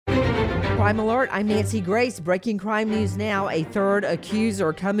Crime Alert, I'm Nancy Grace. Breaking crime news now. A third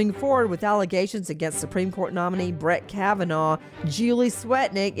accuser coming forward with allegations against Supreme Court nominee Brett Kavanaugh. Julie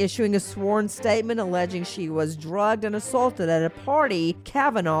Swetnick issuing a sworn statement alleging she was drugged and assaulted at a party.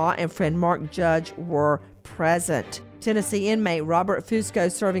 Kavanaugh and friend Mark Judge were present. Tennessee inmate Robert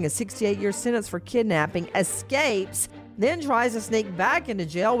Fusco, serving a 68-year sentence for kidnapping, escapes, then tries to sneak back into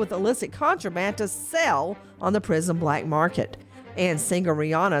jail with illicit contraband to sell on the prison black market. And singer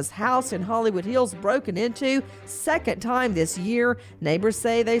Rihanna's house in Hollywood Hills broken into, second time this year. Neighbors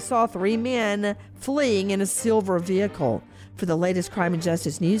say they saw 3 men fleeing in a silver vehicle. For the latest crime and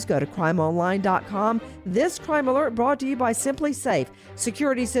justice news, go to crimeonline.com. This Crime Alert brought to you by Simply Safe.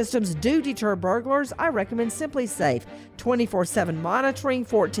 Security systems do deter burglars. I recommend Simply Safe. 24/7 monitoring,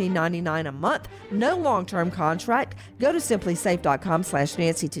 $14.99 a month. No long-term contract. Go to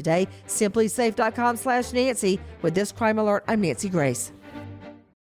simplysafe.com/Nancy today. Simplysafe.com/Nancy. With this Crime Alert, I'm Nancy Grace.